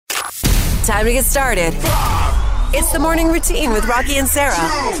Time to get started. It's the morning routine with Rocki and Sarah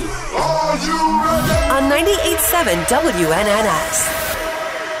on 98.7 WNNS.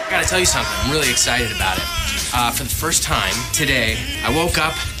 I gotta tell you something. I'm really excited about it. For the first time today, I woke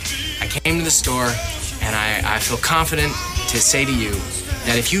up, I came to the store, and I feel confident to say to you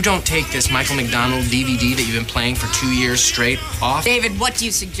that if you don't take this Michael McDonald DVD that you've been playing for 2 years straight off... David, what do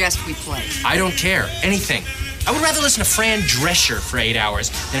you suggest we play? I don't care. Anything. I would rather listen to Fran Drescher for 8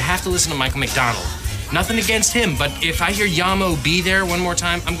 hours than have to listen to Michael McDonald. Nothing against him, but if I hear Yamo Be There one more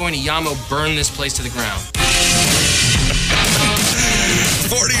time, I'm going to Yamo burn this place to the ground.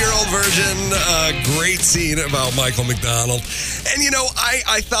 40-year-old virgin, great scene about Michael McDonald. And,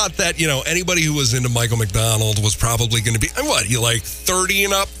 I thought that, anybody who was into Michael McDonald was probably going to be, you like 30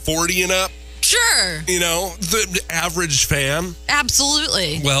 and up, 40 and up? Sure. The average fan.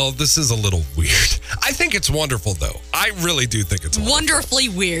 Absolutely. Well, this is a little weird. I think it's wonderful, though. I really do think it's wonderful. Wonderfully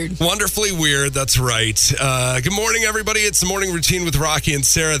weird. Wonderfully weird, that's right. Good morning, everybody. It's the morning routine with Rocki and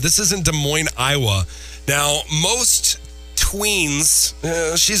Sarah. This is in Des Moines, Iowa. Now, most tweens,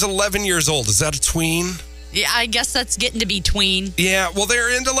 she's 11 years old. Is that a tween? Yeah, I guess that's getting to be tween. Yeah, well,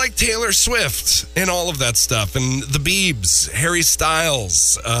 they're into like Taylor Swift and all of that stuff. And the Biebs, Harry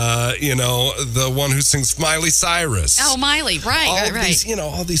Styles, the one who sings Miley Cyrus. Oh, Miley, right. These,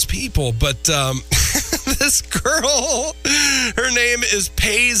 all these people. But this girl, her name is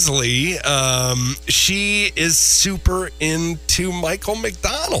Paisley. She is super into Michael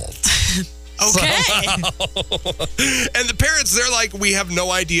McDonald. Okay. And the parents, they're like, we have no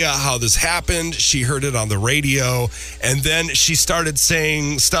idea how this happened. She heard it on the radio, and then she started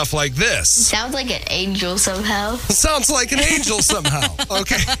saying stuff like this. Sounds like an angel somehow. Sounds like an angel somehow.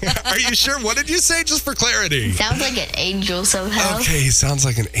 Okay. Are you sure? What did you say, just for clarity? Sounds like an angel somehow. Okay, sounds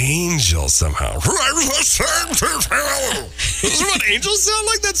like an angel somehow. Doesn't what angels sound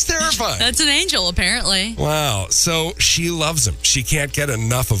like? That's terrifying. That's an angel, apparently. Wow. So she loves him. She can't get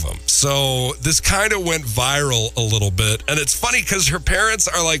enough of him. So this kind of went viral a little bit. And it's funny because her parents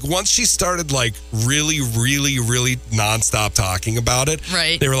are like, once she started like really, really, really nonstop talking about it,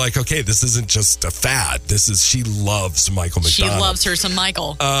 right, they were like, okay, this isn't just a fad. She loves Michael McDonald. She loves her some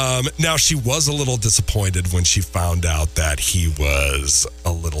Michael. Now, she was a little disappointed when she found out that he was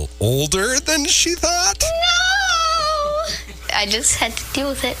a little older than she thought. No! I just had to deal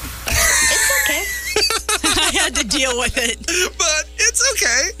with it. It's okay. I had to deal with it. But it's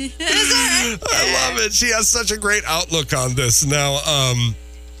okay. It's all right. I love it. She has such a great outlook on this. Now,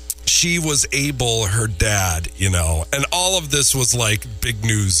 she was able, her dad, and all of this was like big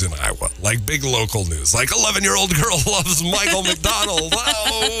news in Iowa, like big local news. Like 11-year-old girl loves Michael McDonald.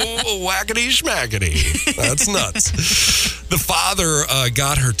 Oh, whackity schmackity. That's nuts. The father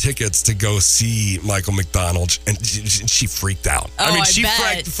got her tickets to go see Michael McDonald, and she freaked out. Oh, she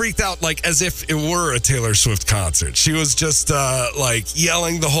freaked out like as if it were a Taylor Swift concert. She was just like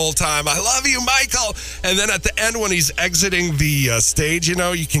yelling the whole time, "I love you, Michael!" And then at the end, when he's exiting the stage, you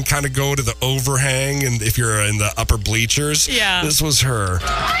can kind of go to the overhang, and if you're in the upper bleachers, yeah, this was her.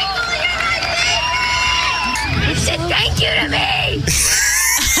 Michael, you're my baby! You said thank you to me!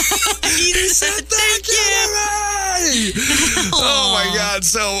 You said thank you to me! Oh my God.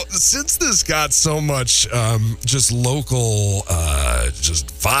 So since this got so much just local just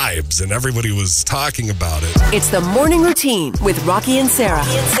vibes and everybody was talking about it. It's the morning routine with Rocki and Sarah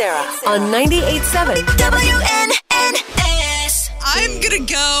on 98.7 WNNS. I'm going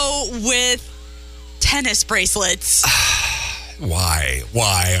to go with tennis bracelets. Why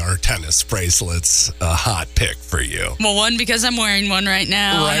are tennis bracelets a hot pick for you? Well, one, because I'm wearing one right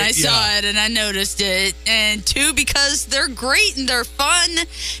now, right, and I saw it and I noticed it. And two, because they're great and they're fun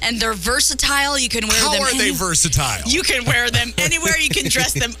and they're versatile. You can wear them. How are they versatile? You can wear them anywhere. You can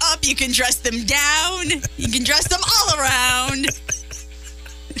dress them up. You can dress them down. You can dress them all around.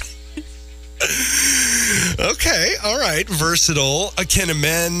 Okay, all right. Versatile. Can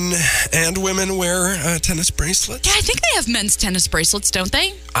men and women wear tennis bracelets? Yeah, I think they have men's tennis bracelets, don't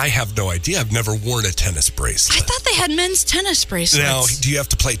they? I have no idea. I've never worn a tennis bracelet. I thought they had men's tennis bracelets. Now, do you have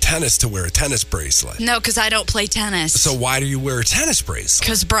to play tennis to wear a tennis bracelet? No, because I don't play tennis. So why do you wear a tennis bracelet?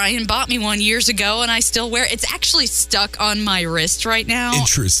 Because Brian bought me one years ago, and I still wear it. It's actually stuck on my wrist right now.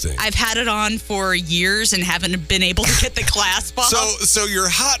 Interesting. I've had it on for years and haven't been able to get the clasp off. So your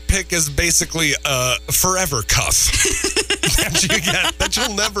hot pick is basically a forever cuff that you get that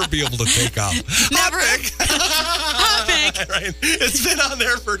you'll never be able to take off. Never. Hot pick. Right. It's been on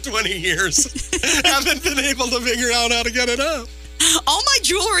there for 20 years. Haven't been able to figure out how to get it up. All my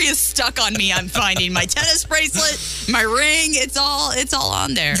jewelry is stuck on me. I'm finding my tennis bracelet, my ring. It's all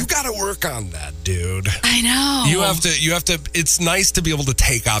on there. You got to work on that, dude. I know. You have to. It's nice to be able to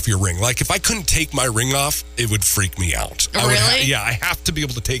take off your ring. Like, if I couldn't take my ring off, it would freak me out. Really? I have to be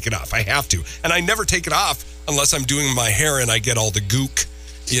able to take it off. I have to. And I never take it off unless I'm doing my hair and I get all the gook,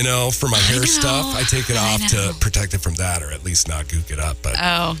 for my hair stuff. I take it off to protect it from that, or at least not gook it up. But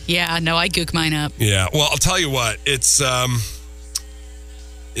oh, yeah. No, I gook mine up. yeah. Well, I'll tell you what. It's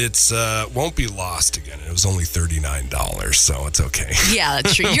won't be lost again. It was only $39, so it's okay. Yeah,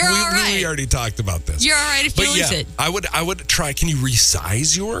 that's true. You're all right. We already talked about this. You're all right if you lose it. I would try. Can you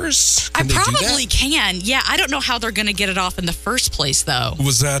resize yours? I probably can. Yeah, I don't know how they're going to get it off in the first place, though.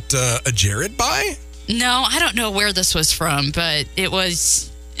 Was that a Jared buy? No, I don't know where this was from, but it was.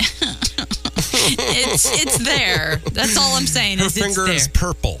 It's there. That's all I'm saying. Her finger is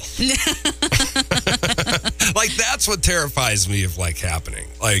purple. Like, that's what terrifies me of happening.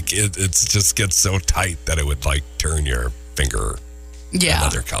 Like, it just gets so tight that it would turn your finger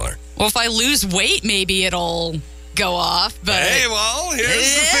another color. Well, if I lose weight, maybe it'll go off. But hey, well, here's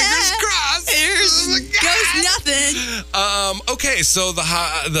the fingers crossed. Goes nothing. Okay, so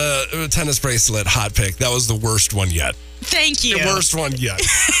the tennis bracelet hot pick, that was the worst one yet. Thank you. The worst one yet.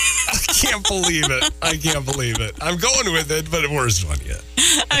 I can't believe it. I'm going with it, but the worst one yet.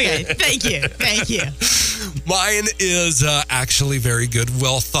 Okay, thank you. Mine is actually very good,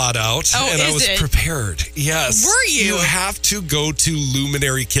 well thought out, and I was prepared. Yes. Were you? You have to go to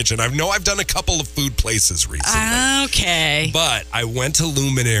Luminary Kitchen. I know I've done a couple of food places recently. Okay. But I went to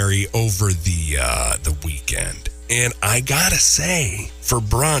Luminary over the weekend. And I gotta say, for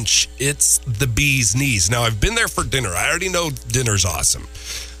brunch, it's the bee's knees. Now, I've been there for dinner. I already know dinner's awesome.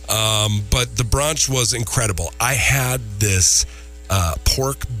 But the brunch was incredible. I had this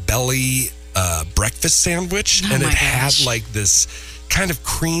pork belly breakfast sandwich, and it had this kind of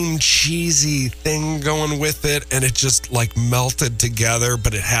cream cheesy thing going with it, and it just melted together,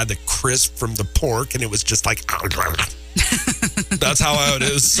 but it had the crisp from the pork, and it was just that's how it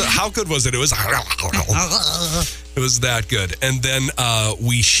is. How good was it? It was that good. And then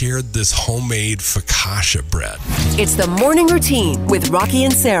we shared this homemade focaccia bread. It's the morning routine with Rocki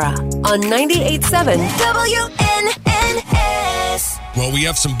and Sarah on 98.7 WNNS. Well, we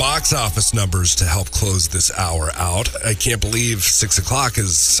have some box office numbers to help close this hour out. I can't believe 6 o'clock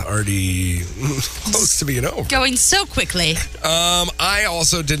is already close to being over. Going so quickly. I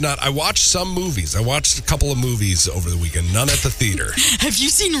also did not. I watched some movies. I watched a couple of movies over the weekend, none at the theater. Have you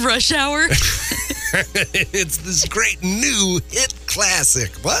seen Rush Hour? It's this great new hit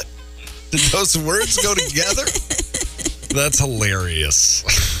classic. What? Did those words go together? That's hilarious.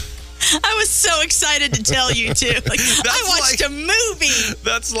 I was so excited to tell you, too. I watched a movie.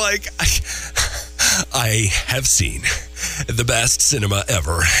 That's I have seen the best cinema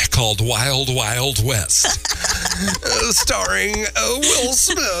ever called Wild Wild West, starring Will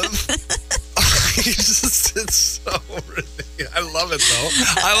Smith. It's so ridiculous. I love it, though.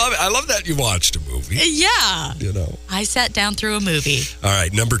 I love that you watched a movie. Yeah. I sat down through a movie. All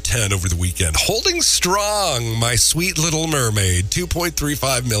right, number 10 over the weekend. Holding Strong, My Sweet Little Mermaid,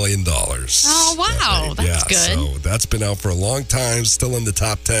 $2.35 million. Oh, wow. That's good. So that's been out for a long time, still in the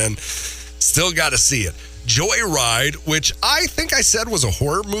top 10. Still got to see it. Joyride, which I think I said was a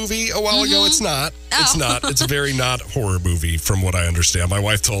horror movie a while ago. It's not. It's not. It's a very not horror movie from what I understand. My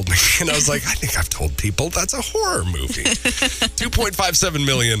wife told me, and I was like, I think I've told people that's a horror movie. $2.57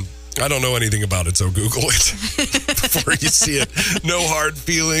 million. I don't know anything about it, so Google it before you see it. No Hard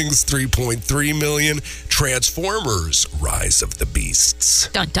Feelings, $3.3 million. Transformers, Rise of the Beasts.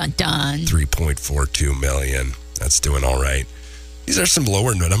 Dun, dun, dun. $3.42 million. That's doing all right. These are some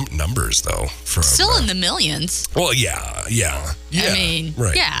lower numbers, though. Still in the millions. Well, yeah. I mean,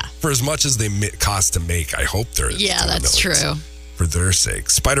 right. Yeah. For as much as they cost to make, I hope they're yeah, that's true. For their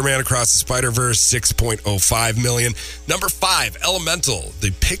sake. Spider-Man Across the Spider-Verse, $6.05 million. Number 5, Elemental, the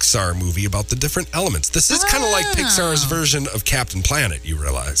Pixar movie about the different elements. This is kind of like Pixar's version of Captain Planet, you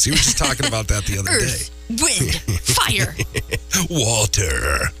realize. You were just talking about that the other day. Wind, fire,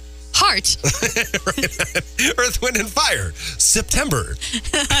 water. Heart. Earth, Wind, and Fire. September.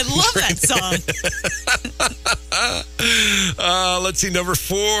 I love that song. Let's see, number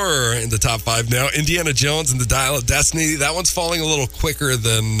 4 in the top 5 now. Indiana Jones and the Dial of Destiny. That one's falling a little quicker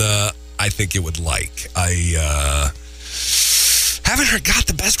than I think it would like. I haven't got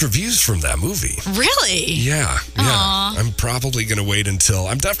the best reviews from that movie. Really? Yeah. Aww. I'm probably going to wait until...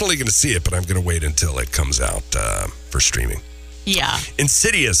 I'm definitely going to see it, but I'm going to wait until it comes out for streaming. Yeah.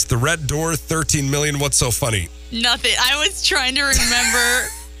 Insidious, The Red Door, $13 million. What's so funny? Nothing. I was trying to remember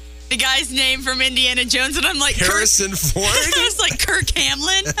the guy's name from Indiana Jones, and I'm like, Harrison Ford? I was like, Kirk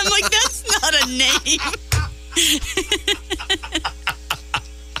Hamlin? I'm like, that's not a name.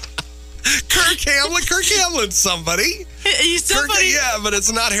 Kirk Hamlin's somebody. He's somebody. Yeah, but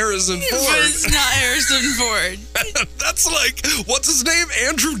it's not Harrison Ford. But it's not Harrison Ford. That's like, what's his name?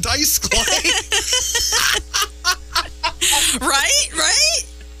 Andrew Dice Clay? Right?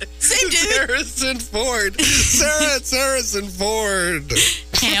 Same dude. Harrison Ford. Sarah, it's Harrison Ford.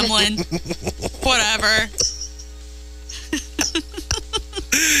 Hamlin. Whatever.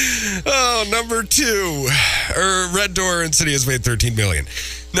 Oh, number 2. Red Door in City has made $13 million.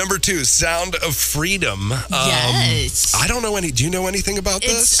 Number 2, Sound of Freedom. Yes. I don't know do you know anything about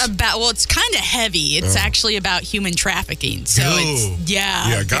this? It's kind of heavy. It's actually about human trafficking. So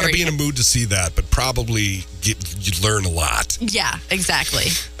Yeah, gotta be in a mood to see that, but probably you learn a lot. Yeah,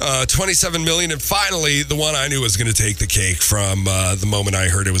 exactly. 27 million. And finally, the one I knew was going to take the cake from the moment I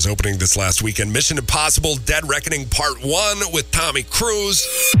heard it was opening this last weekend. Mission Impossible Dead Reckoning Part 1 with Tommy Cruise.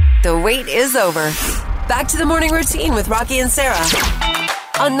 The wait is over. Back to the morning routine with Rocki and Sarah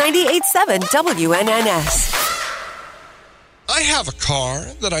on 98.7 WNNS. I have a car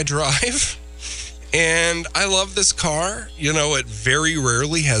that I drive, and I love this car. You know, it very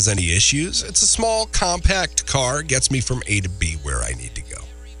rarely has any issues. It's a small, compact car, gets me from A to B where I need to go.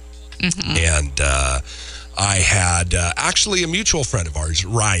 Mm-hmm. And I had actually a mutual friend of ours,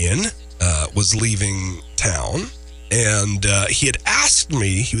 Ryan, was leaving town, and he had asked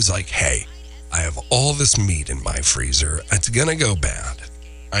me, he was like, hey, I have all this meat in my freezer. It's going to go bad.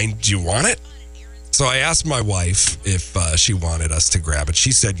 Do you want it? So I asked my wife if she wanted us to grab it.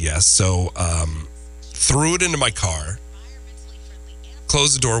 She said yes. So threw it into my car,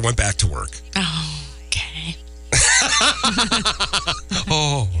 closed the door, went back to work. Oh, okay.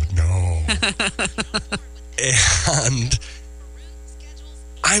 Oh, no. And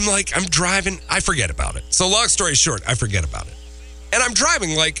I'm driving. I forget about it. So long story short, I forget about it. And I'm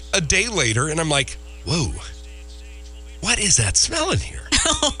driving like a day later, and I'm like, whoa, what is that smell in here?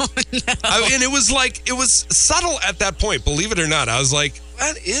 Oh, no. And it was subtle at that point, believe it or not. I was like,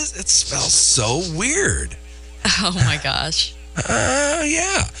 it smells so weird. Oh, my gosh.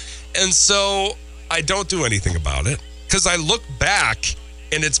 Yeah. And so I don't do anything about it because I look back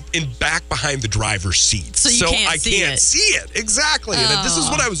and it's back behind the driver's seat. So I can't see it. Exactly. Oh. And this is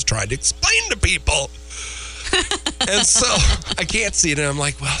what I was trying to explain to people. And so I can't see it. And I'm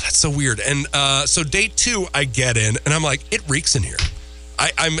like, well, that's so weird. And so day 2, I get in and I'm like, it reeks in here.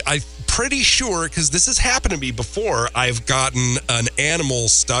 I'm pretty sure, because this has happened to me before, I've gotten an animal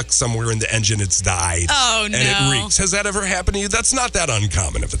stuck somewhere in the engine. It's died. Oh, no. And it reeks. Has that ever happened to you? That's not that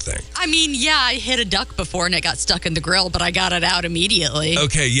uncommon of a thing. I mean, yeah, I hit a duck before and it got stuck in the grill, but I got it out immediately.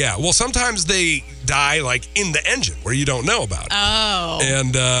 Okay, yeah. Well, sometimes they die like in the engine where you don't know about it. Oh.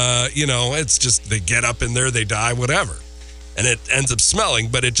 And, it's just they get up in there, they die, whatever. And it ends up smelling,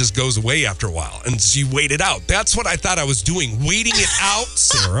 but it just goes away after a while. And so you wait it out. That's what I thought I was doing, waiting it out,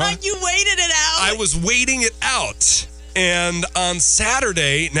 Sarah. You waited it out? I was waiting it out. And on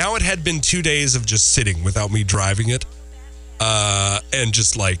Saturday, now it had been 2 days of just sitting without me driving it. And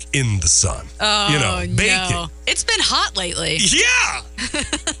just like in the sun. Oh, baking. No. It's been hot lately. Yeah.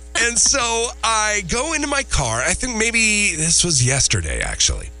 And so I go into my car. I think maybe this was yesterday,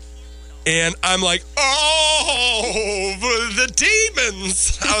 actually. And I'm like, oh, the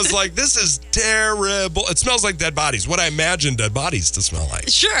demons. I was like, this is terrible. It smells like dead bodies. What I imagine dead bodies to smell like.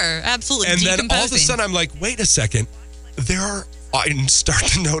 Sure, absolutely. And then all of a sudden I'm like, wait a second. I start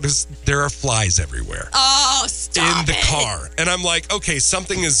to notice there are flies everywhere. Oh, stop in the car. And I'm like, okay,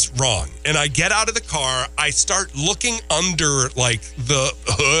 something is wrong. And I get out of the car. I start looking under like the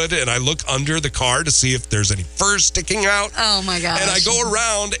hood, and I look under the car to see if there's any fur sticking out. Oh my gosh. And I go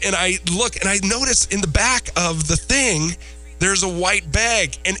around and I look and I notice in the back of the thing, there's a white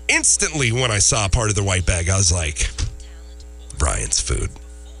bag. And instantly when I saw part of the white bag, I was like, Brian's food.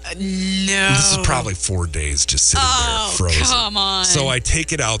 No. This is probably 4 days just sitting there frozen. Come on. So I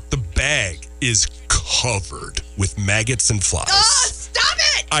take it out. The bag is covered with maggots and flies. Oh, stop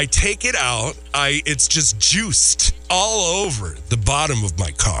it! I take it out. It's just juiced all over the bottom of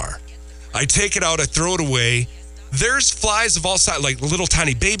my car. I take it out. I throw it away. There's flies of all sizes, like little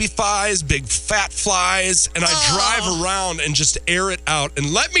tiny baby flies, big fat flies, and I drive around and just air it out.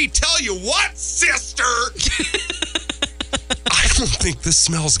 And let me tell you what, sister! I don't think this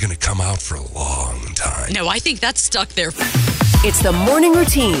smell's going to come out for a long time. No, I think that's stuck there. It's the morning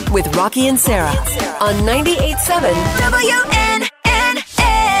routine with Rocki and Sarah on 98.7 WNNS.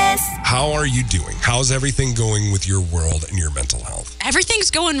 How are you doing? How's everything going with your world and your mental health?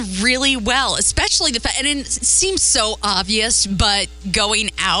 Everything's going really well, especially the fact, and it seems so obvious, but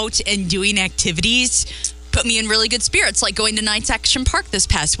going out and doing activities put me in really good spirits, like going to Knights Action Park this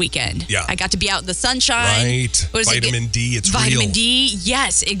past weekend. Yeah. I got to be out in the sunshine. Right. Vitamin D, it's real. Vitamin D,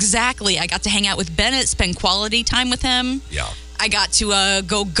 yes, exactly. I got to hang out with Bennett, spend quality time with him. Yeah. I got to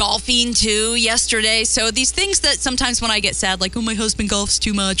go golfing, too, yesterday. So these things that sometimes when I get sad, like, oh, my husband golfs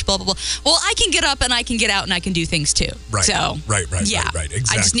too much, blah, blah, blah. Well, I can get up and I can get out and I can do things, too. Right. So, right. Yeah. Right.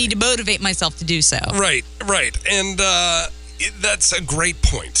 Exactly. I just need to motivate myself to do so. Right. And that's a great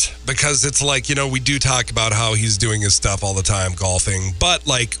point, because it's like, we do talk about how he's doing his stuff all the time, golfing, but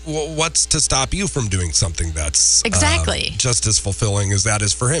like, what's to stop you from doing something that's exactly just as fulfilling as that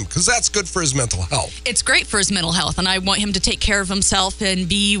is for him? Because that's good for his mental health. It's great for his mental health, and I want him to take care of himself and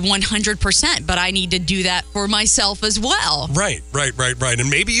be 100%, but I need to do that for myself as well. Right. And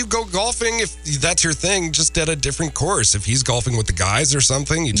maybe you go golfing, if that's your thing, just at a different course. If he's golfing with the guys or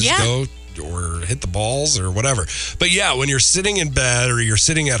something, you just go or hit the balls or whatever. But yeah, when you're sitting in bed or you're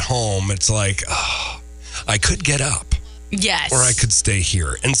sitting at home, it's like, I could get up. Yes. Or I could stay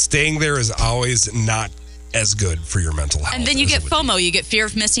here. And staying there is always not as good for your mental health. And then you get FOMO. You get fear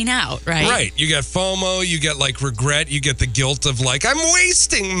of missing out, right? Right. You get FOMO. You get like regret. You get the guilt of like, I'm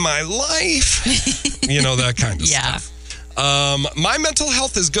wasting my life. That kind of stuff. My mental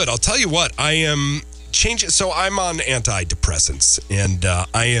health is good. I'll tell you what, I am changing. So I'm on antidepressants, and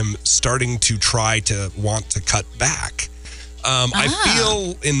I am starting to try to want to cut back. I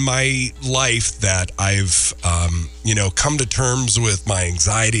feel in my life that I've, come to terms with my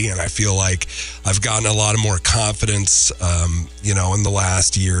anxiety, and I feel like I've gotten a lot of more confidence, in the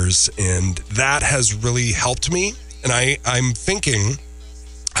last years, and that has really helped me. And I'm thinking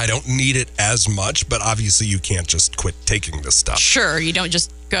I don't need it as much, but obviously you can't just quit taking this stuff. Sure, you don't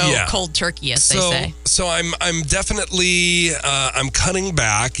just go cold turkey, as they say. So I'm definitely I'm cutting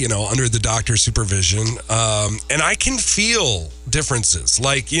back, under the doctor's supervision, and I can feel differences.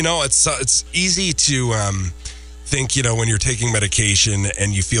 Like, it's easy to think, when you're taking medication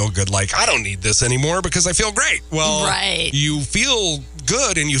and you feel good, like, I don't need this anymore because I feel great. Well, you feel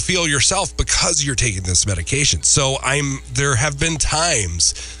good and you feel yourself because you're taking this medication. So there have been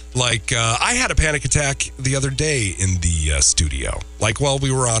times like I had a panic attack the other day in the studio, like while we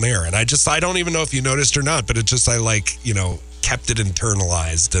were on air. And I don't even know if you noticed or not, but it just, kept it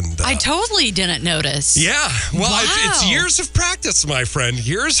internalized. And I totally didn't notice. Yeah. Well, it's years of practice, my friend.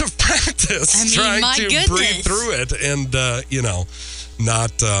 Years of practice trying to breathe through it and,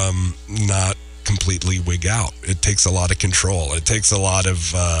 not completely wig out. It takes a lot of control. It takes a lot of,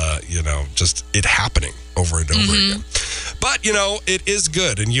 just it happening over and over again. But, it is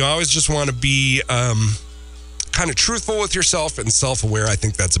good. And you always just want to be kind of truthful with yourself and self-aware. I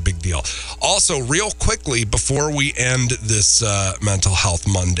think that's a big deal. Also, real quickly, before we end this Mental Health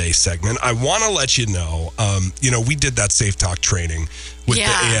Monday segment, I want to let you know, we did that Safe Talk training with the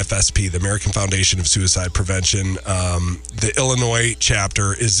AFSP, the American Foundation of Suicide Prevention. The Illinois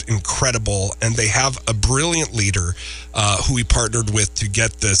chapter is incredible, and they have a brilliant leader who we partnered with to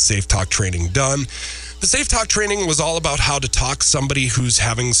get the Safe Talk training done. The Safe Talk training was all about how to talk somebody who's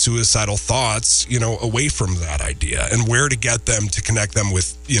having suicidal thoughts, away from that idea, and where to get them to connect them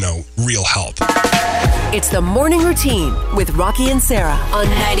with, real help. It's the morning routine with Rocki and Sarah on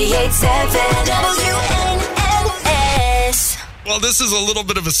 98.7 WNNS. Well, this is a little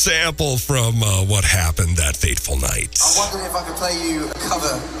bit of a sample from what happened that fateful night. I'm wondering if I could play you a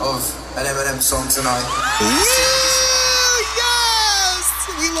cover of an Eminem song tonight. Yes!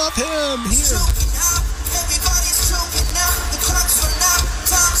 We love him. Here.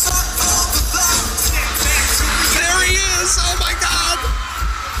 There he is! Oh my God!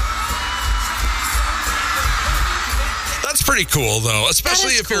 That's pretty cool, though.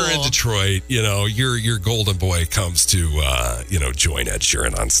 Especially if you're in Detroit, your golden boy comes to, join Ed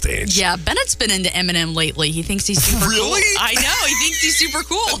Sheeran on stage. Yeah, Bennett's been into Eminem lately. He thinks he's super cool. I know. He thinks he's super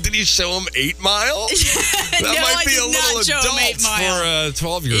cool. Did he show him 8 Mile? That might be a little adult for a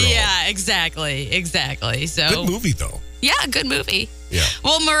 12-year-old. Yeah, exactly. So good movie, though. Yeah, good movie. Yeah.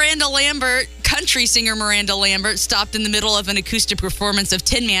 Well, country singer Miranda Lambert stopped in the middle of an acoustic performance of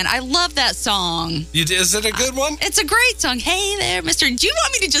Tin Man. I love that song. Is it a good one? It's a great song. Hey there, mister. Do you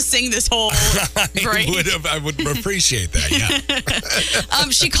want me to just sing this whole I would appreciate that, yeah.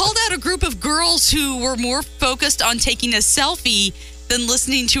 She called out a group of girls who were more focused on taking a selfie than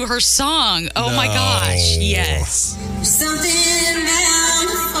listening to her song. Oh, my gosh. Yes. Something bound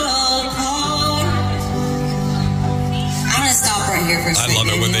to fall apart. I'm going to stop right here for a second. I love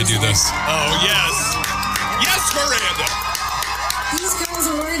it when they do this. Oh, yes. Yes, Miranda. These girls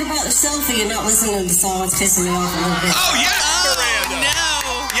are worried about the selfie and not listening to the song. It's pissing me off a little bit. Oh, yes, Miranda.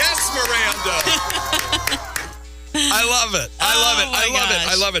 I love it.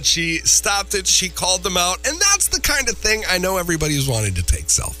 I love it. She stopped it. She called them out. And that's the kind of thing I know everybody's wanting to take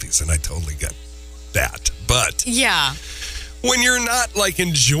selfies, and I totally get that. But yeah, when you're not like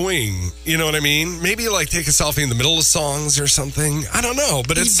enjoying, you know what I mean? Maybe like take a selfie in the middle of songs or something. I don't know,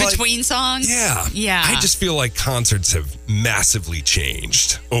 but it's between songs. Yeah. I just feel like concerts have massively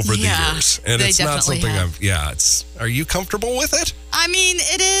changed over the years, and it's not something Are you comfortable with it? I mean,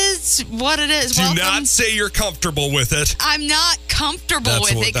 it is what it is. Do not say you're comfortable with it. I'm not comfortable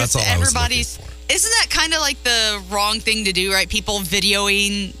with it because everybody's. Isn't that kind of like the wrong thing to do, right? People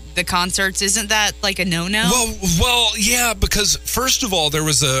videoing the concerts, isn't that like a no-no? Well, yeah, because first of all, there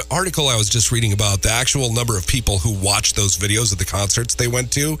was an article I was just reading about the actual number of people who watch those videos of the concerts they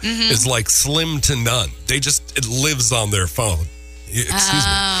went to is like slim to none. It lives on their phone.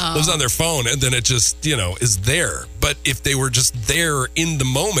 Lives on their phone, and then it just, is there. But if they were just there in the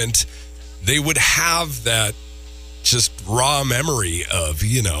moment, they would have that just raw memory of,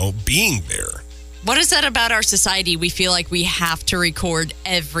 being there. What is that about our society? We feel like we have to record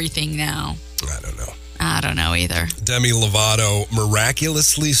everything now. I don't know. I don't know either. Demi Lovato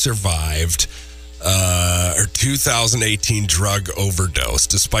miraculously survived her 2018 drug overdose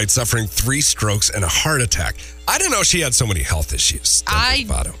despite suffering 3 strokes and a heart attack. I didn't know she had so many health issues. I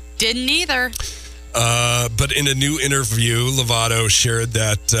didn't either. But in a new interview, Lovato shared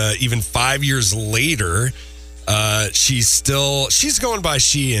that even 5 years later, she's going by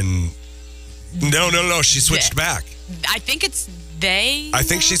she and... No. She switched back. I think it's they. I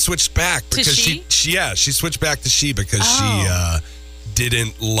think she switched back because she switched back to she because she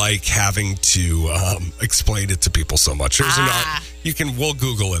didn't like having to explain it to people so much. We'll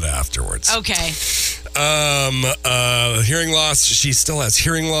Google it afterwards. Okay. Hearing loss. She still has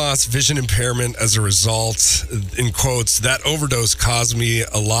hearing loss, vision impairment as a result. In quotes, that overdose caused me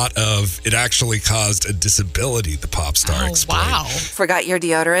a lot of. It actually caused a disability. The pop star explained. Wow. Forgot your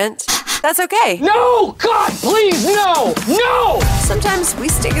deodorant? That's okay. No! God, please, no! No! Sometimes we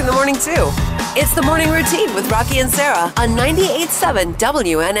stink in the morning, too. It's the Morning Routine with Rocki and Sarah on 98.7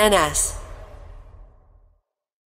 WNNS.